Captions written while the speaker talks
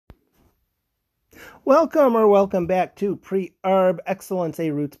Welcome back to Pre-Arb Excellence,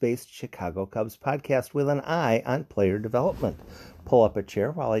 a roots-based Chicago Cubs podcast with an eye on player development. Pull up a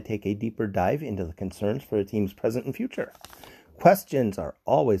chair while I take a deeper dive into the concerns for the team's present and future. Questions are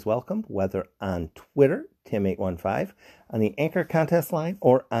always welcome, whether on Twitter, Tim815, on the Anchor contest line,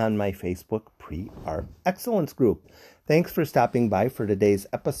 or on my Facebook Pre-Arb Excellence group. Thanks for stopping by for today's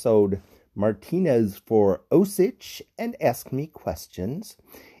episode. Martinez for Osich and Ask Me Questions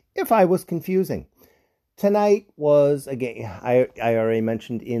if I was confusing. Tonight was a game, I already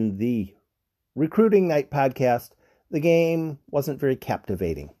mentioned in the Recruiting Night podcast, the game wasn't very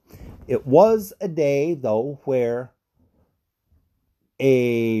captivating. It was a day, though, where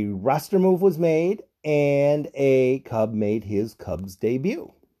a roster move was made and a Cub made his Cubs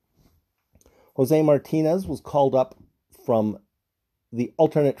debut. Jose Martinez was called up from the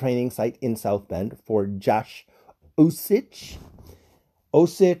alternate training site in South Bend for Josh Osich.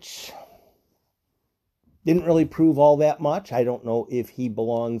 Osich didn't really prove all that much. I don't know if he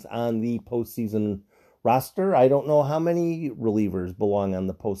belongs on the postseason roster. I don't know how many relievers belong on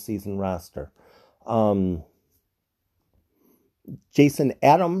the postseason roster. Jason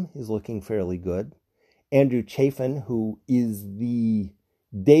Adam is looking fairly good. Andrew Chafin, who is the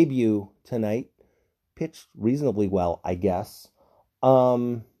debut tonight, pitched reasonably well, I guess.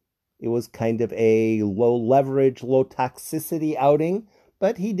 It was kind of a low leverage, low toxicity outing,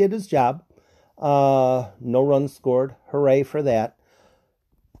 but he did his job. No runs scored. Hooray for that.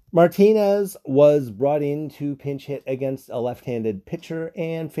 Martinez was brought in to pinch hit against a left-handed pitcher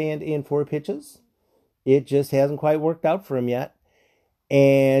and fanned in 4 pitches. It just hasn't quite worked out for him yet.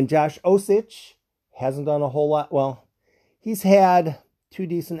 And Josh Osich hasn't done a whole lot. Well, he's had 2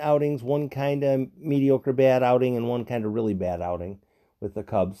 decent outings, one kind of mediocre bad outing and one kind of really bad outing with the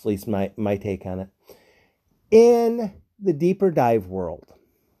Cubs, at least my take on it. In the deeper dive world,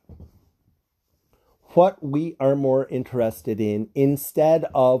 what we are more interested in, instead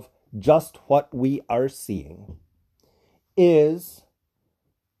of just what we are seeing, is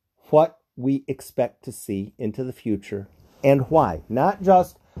what we expect to see into the future and why. Not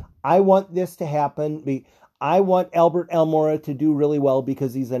just, I want this to happen. I want Albert Almora to do really well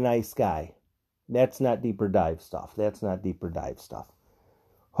because he's a nice guy. That's not deeper dive stuff.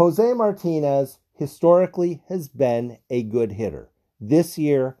 Jose Martinez historically has been a good hitter. This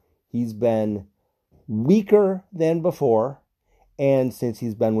year, he's been weaker than before, and since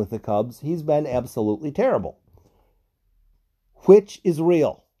he's been with the Cubs, he's been absolutely terrible. Which is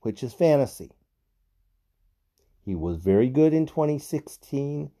real? Which is fantasy? He was very good in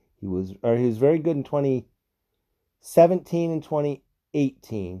 2016. He was very good in 2017 and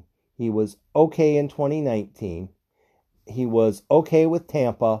 2018. He was okay in 2019. He was okay with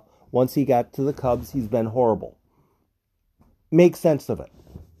Tampa. Once he got to the Cubs, he's been horrible. Make sense of it.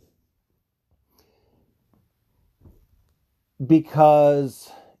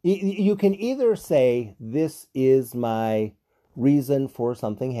 Because you can either say, this is my reason for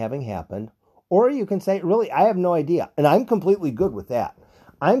something having happened, or you can say, really, I have no idea. And I'm completely good with that.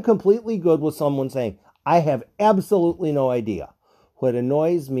 I'm completely good with someone saying, I have absolutely no idea. What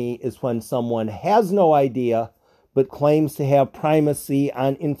annoys me is when someone has no idea, but claims to have primacy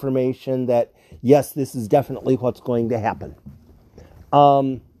on information that, yes, this is definitely what's going to happen.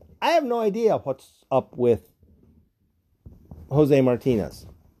 I have no idea what's up with Jose Martinez.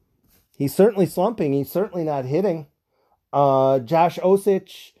 He's certainly slumping. He's certainly not hitting. Josh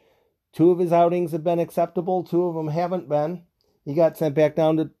Osich, 2 of his outings have been acceptable. 2 of them haven't been. He got sent back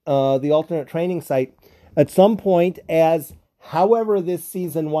down to the alternate training site. At some point, as however this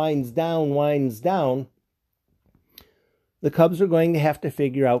season winds down, the Cubs are going to have to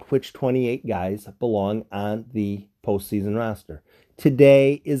figure out which 28 guys belong on the postseason roster.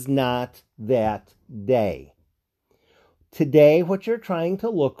 Today is not that day. Today, what you're trying to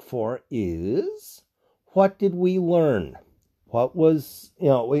look for is, what did we learn? What was,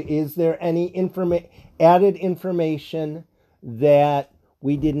 is there any added information that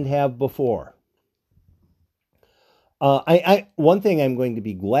we didn't have before? One thing I'm going to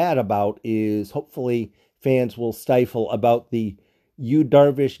be glad about is hopefully fans will stifle about the Yu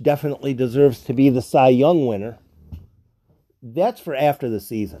Darvish definitely deserves to be the Cy Young winner. That's for after the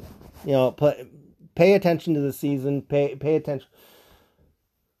season. Pay attention to the season. Pay attention.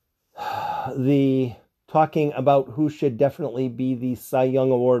 The talking about who should definitely be the Cy Young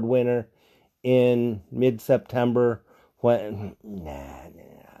Award winner in mid-September. That's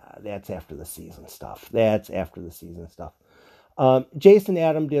after the season stuff. Jason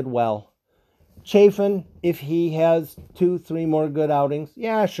Adam did well. Chafin, if he has 2-3 more good outings,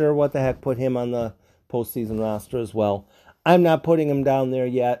 yeah, sure, what the heck, put him on the postseason roster as well. I'm not putting him down there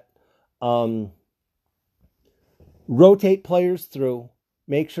yet. rotate players through,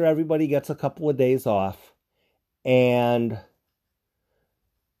 make sure everybody gets a couple of days off, and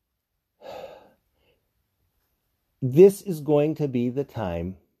this is going to be the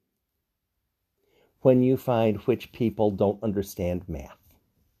time when you find which people don't understand math.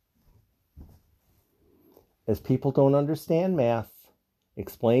 As people don't understand math,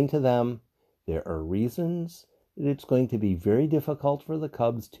 explain to them there are reasons that it's going to be very difficult for the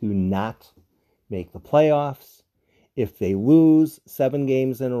Cubs to not make the playoffs if they lose 7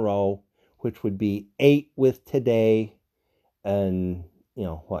 games in a row, which would be 8 with today, and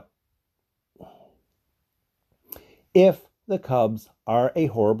if the Cubs are a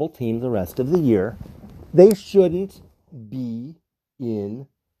horrible team the rest of the year, they shouldn't be in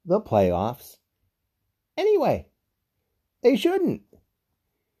the playoffs anyway. They shouldn't.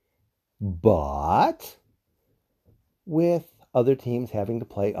 But with other teams having to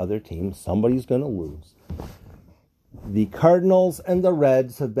play other teams, somebody's going to lose. The Cardinals and the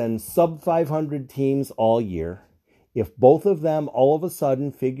Reds have been sub-500 teams all year. If both of them all of a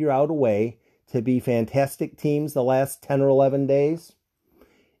sudden figure out a way to be fantastic teams the last 10 or 11 days,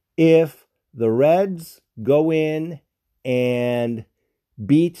 if the Reds go in and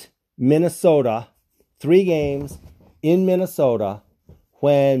beat Minnesota 3 games in Minnesota,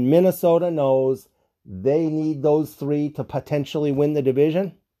 when Minnesota knows they need those 3 to potentially win the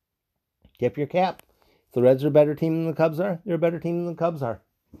division, tip your cap. If the Reds are a better team than the Cubs are, they're a better team than the Cubs are.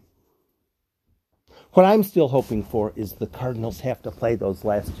 What I'm still hoping for is the Cardinals have to play those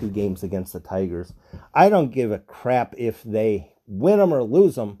last 2 games against the Tigers. I don't give a crap if they win them or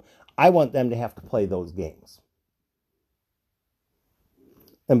lose them. I want them to have to play those games.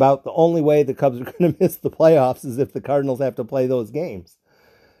 About the only way the Cubs are going to miss the playoffs is if the Cardinals have to play those games.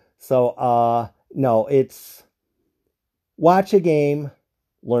 So, no, it's watch a game,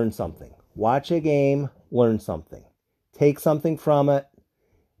 learn something. Watch a game, learn something. Take something from it.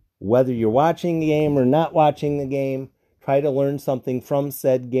 Whether you're watching the game or not watching the game, try to learn something from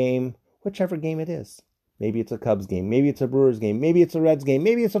said game, whichever game it is. Maybe it's a Cubs game. Maybe it's a Brewers game. Maybe it's a Reds game.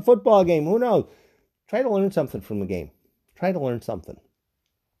 Maybe it's a football game. Who knows? Try to learn something from the game. Try to learn something.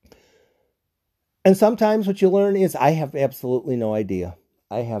 And sometimes what you learn is, I have absolutely no idea.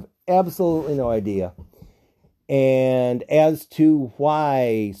 I have absolutely no idea. And as to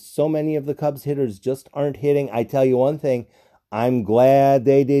why so many of the Cubs hitters just aren't hitting, I tell you one thing. I'm glad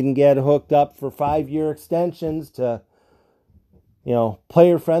they didn't get hooked up for 5-year extensions to,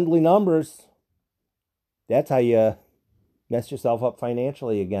 player-friendly numbers. That's how you mess yourself up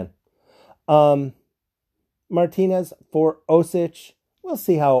financially again. Martinez for Osich. We'll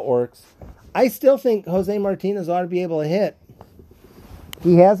see how it works. I still think Jose Martinez ought to be able to hit.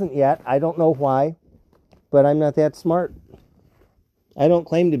 He hasn't yet. I don't know why, but I'm not that smart. I don't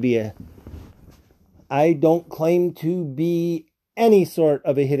claim to be any sort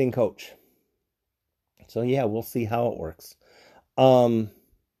of a hitting coach. So yeah, we'll see how it works. The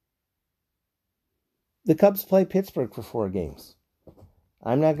Cubs play Pittsburgh for 4 games.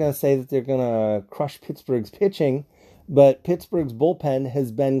 I'm not going to say that they're going to crush Pittsburgh's pitching, but Pittsburgh's bullpen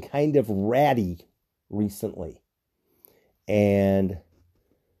has been kind of ratty recently. And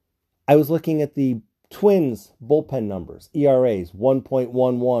I was looking at the Twins bullpen numbers, ERAs, 1.11,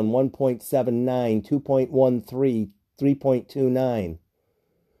 1.79, 2.13, 3.29.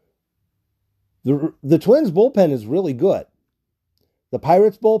 The Twins bullpen is really good. The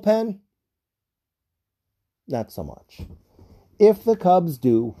Pirates bullpen, not so much. If the Cubs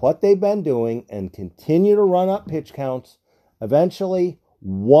do what they've been doing and continue to run up pitch counts, eventually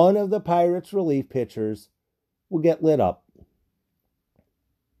one of the Pirates' relief pitchers will get lit up.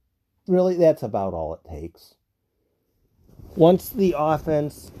 Really, that's about all it takes. Once the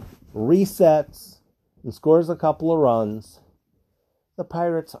offense resets and scores a couple of runs, the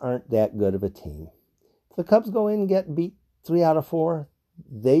Pirates aren't that good of a team. If the Cubs go in and get beat 3 out of 4,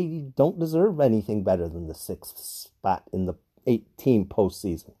 they don't deserve anything better than the 6th spot in the 8-team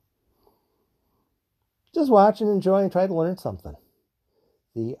postseason. Just watch and enjoy and try to learn something.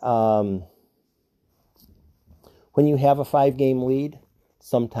 When you have a 5-game lead,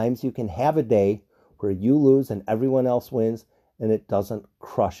 sometimes you can have a day where you lose and everyone else wins, and it doesn't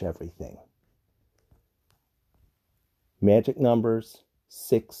crush everything. Magic numbers,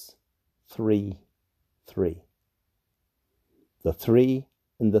 6, 3, 3. The 3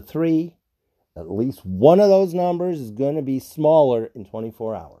 and the 3, at least one of those numbers is going to be smaller in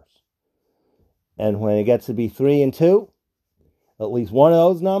 24 hours. And when it gets to be 3 and 2, at least one of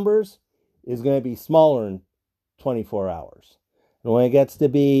those numbers is going to be smaller in 24 hours. And when it gets to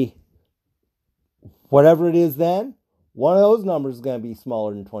be whatever it is then, one of those numbers is going to be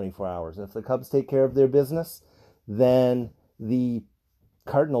smaller than 24 hours. And if the Cubs take care of their business, then the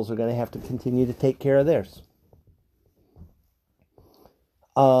Cardinals are going to have to continue to take care of theirs.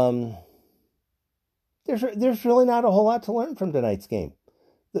 There's really not a whole lot to learn from tonight's game.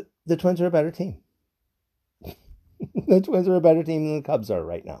 The Twins are a better team. The Twins are a better team than the Cubs are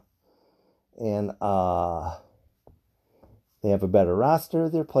right now. And they have a better roster.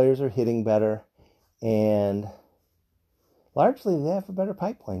 Their players are hitting better. And largely they have a better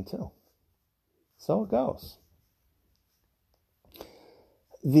pipeline too. So it goes.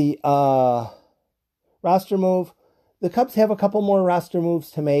 The roster move. The Cubs have a couple more roster moves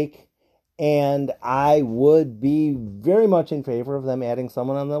to make. And I would be very much in favor of them adding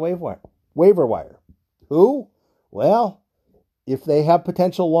someone on the waiver wire. Who? Well, if they have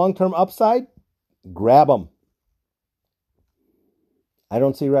potential long-term upside, grab them. I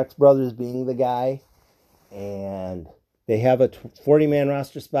don't see Rex Brothers being the guy. And they have a 40-man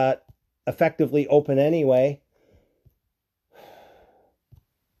roster spot effectively open anyway.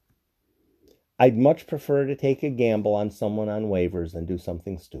 I'd much prefer to take a gamble on someone on waivers than do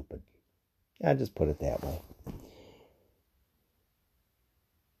something stupid. I just put it that way.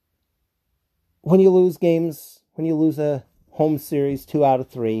 When you lose games, when you lose a home series 2 out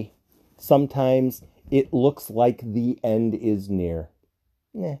of 3, sometimes it looks like the end is near.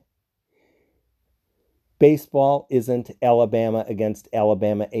 Baseball isn't Alabama against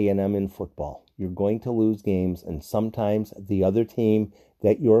Alabama A&M in football. You're going to lose games, and sometimes the other team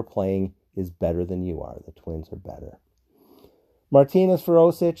that you're playing is better than you are. The Twins are better. Martinez for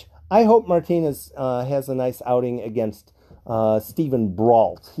Osich. I hope Martinez has a nice outing against Stephen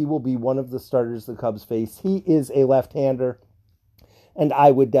Brault. He will be one of the starters the Cubs face. He is a left-hander, and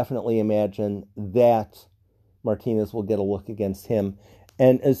I would definitely imagine that Martinez will get a look against him.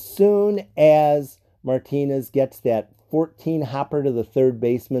 And as soon as Martinez gets that 14 hopper to the third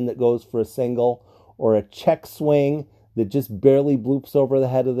baseman that goes for a single, or a check swing that just barely bloops over the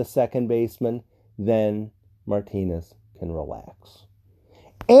head of the second baseman, then Martinez can relax.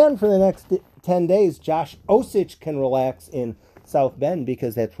 And for the next 10 days, Josh Osich can relax in South Bend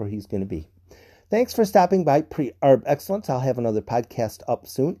because that's where he's going to be. Thanks for stopping by Pre-Arb Excellence. I'll have another podcast up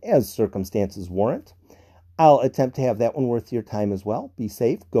soon as circumstances warrant. I'll attempt to have that one worth your time as well. Be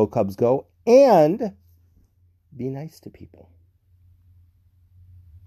safe, go Cubs go, and be nice to people.